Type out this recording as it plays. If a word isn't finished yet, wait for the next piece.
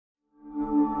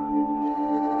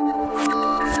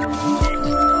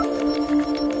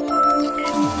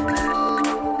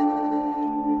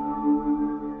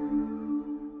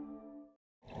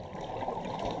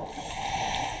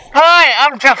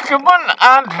I'm Jeff Goodman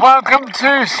and welcome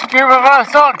to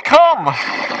Scubaverse.com.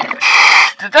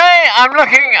 Today I'm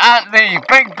looking at the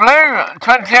Big Blue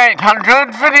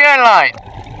 2800 video light.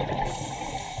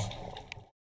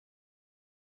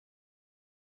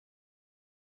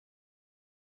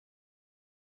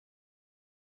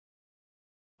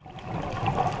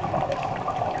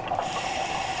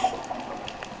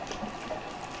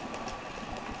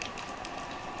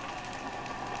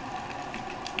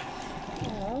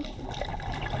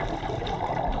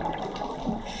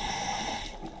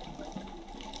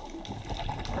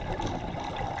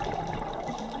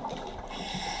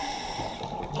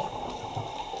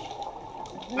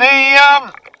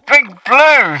 The Big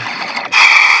Blue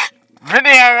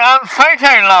video and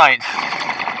photo light.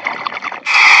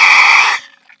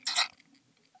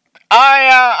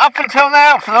 Up until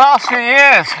now, for the last few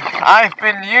years, I've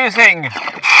been using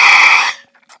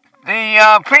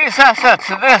the predecessor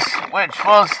to this, which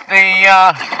was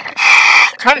the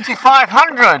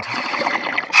 2500.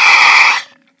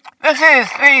 This is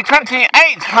the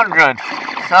 2800,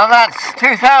 so that's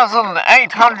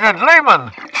 2800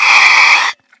 lumen.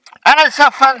 And it's a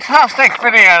fantastic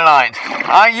video light.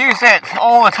 I use it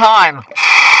all the time.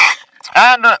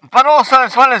 But also,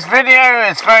 as well as video,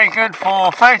 it's very good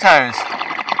for photos.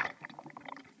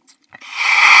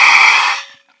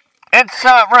 It's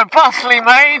robustly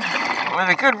made with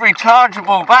a good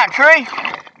rechargeable battery.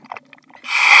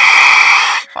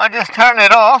 If I just turn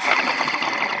it off,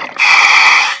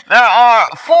 there are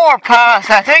 4 power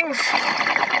settings.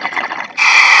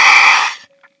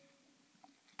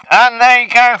 And they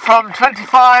go from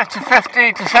 25 to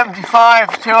 50 to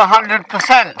 75 to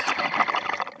 100%.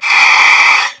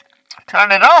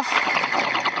 Turn it off.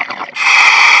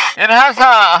 It has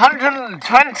a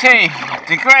 120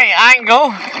 degree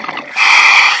angle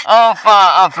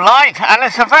of light, and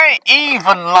it's a very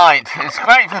even light. It's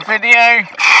great for video.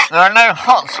 There are no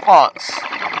hot spots.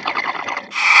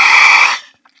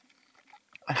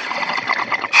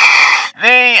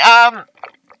 The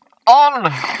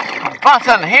on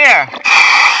button here,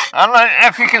 I don't know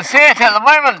if you can see it at the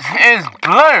moment, is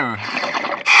blue.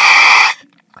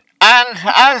 And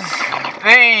as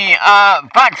the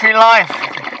battery life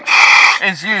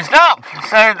is used up,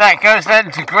 so that goes then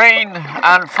to green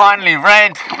and finally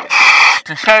red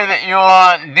to show that you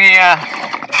are near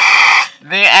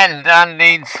the end and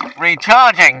needs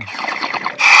recharging.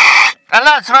 And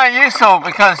that's very useful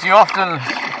because you often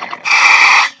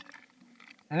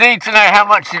need to know how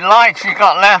much light you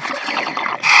got left,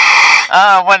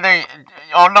 whether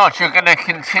or not you're going to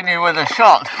continue with a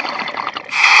shot.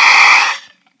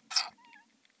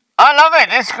 I love it,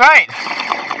 it's great.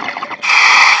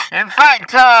 In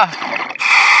fact,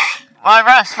 my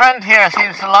best friend here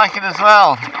seems to like it as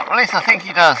well. At least I think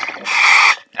he does.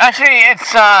 Actually,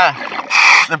 it's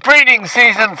the breeding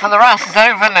season for the wrasse is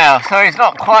over now, so he's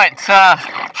not quite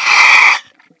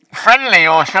friendly,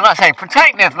 or should I say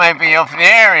protective maybe, of the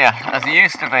area as he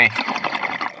used to be.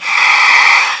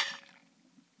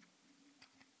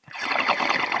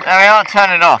 There we are,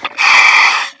 turn it off.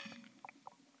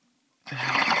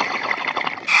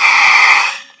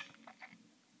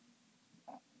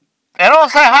 It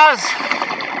also has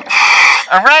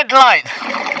a red light,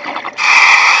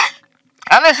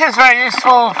 and this is very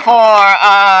useful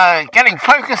for getting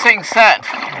focusing set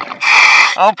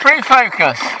or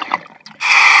pre-focus.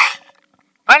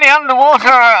 Many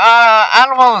underwater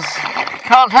animals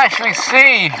can't actually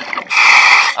see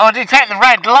or detect the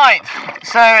red light,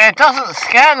 so it doesn't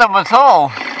scare them at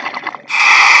all.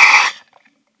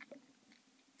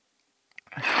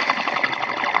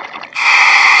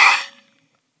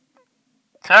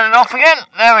 Turn it off again,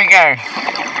 there we go.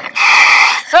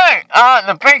 So,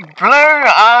 the Big Blue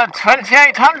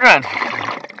 2800,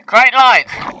 great light.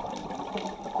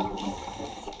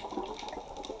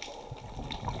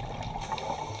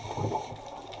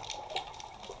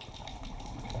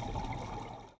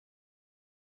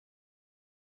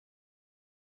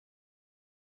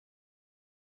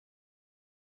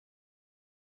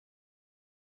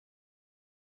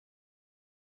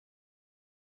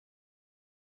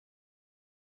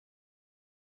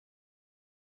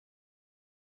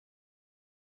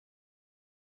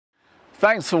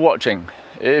 Thanks for watching.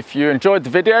 If you enjoyed the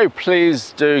video,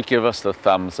 please do give us the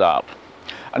thumbs up.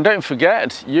 And don't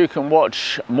forget, you can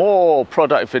watch more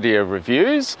product video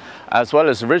reviews as well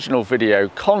as original video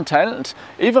content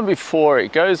even before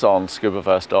it goes on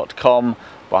Scubaverse.com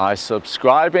by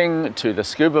subscribing to the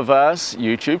Scubaverse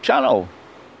YouTube channel.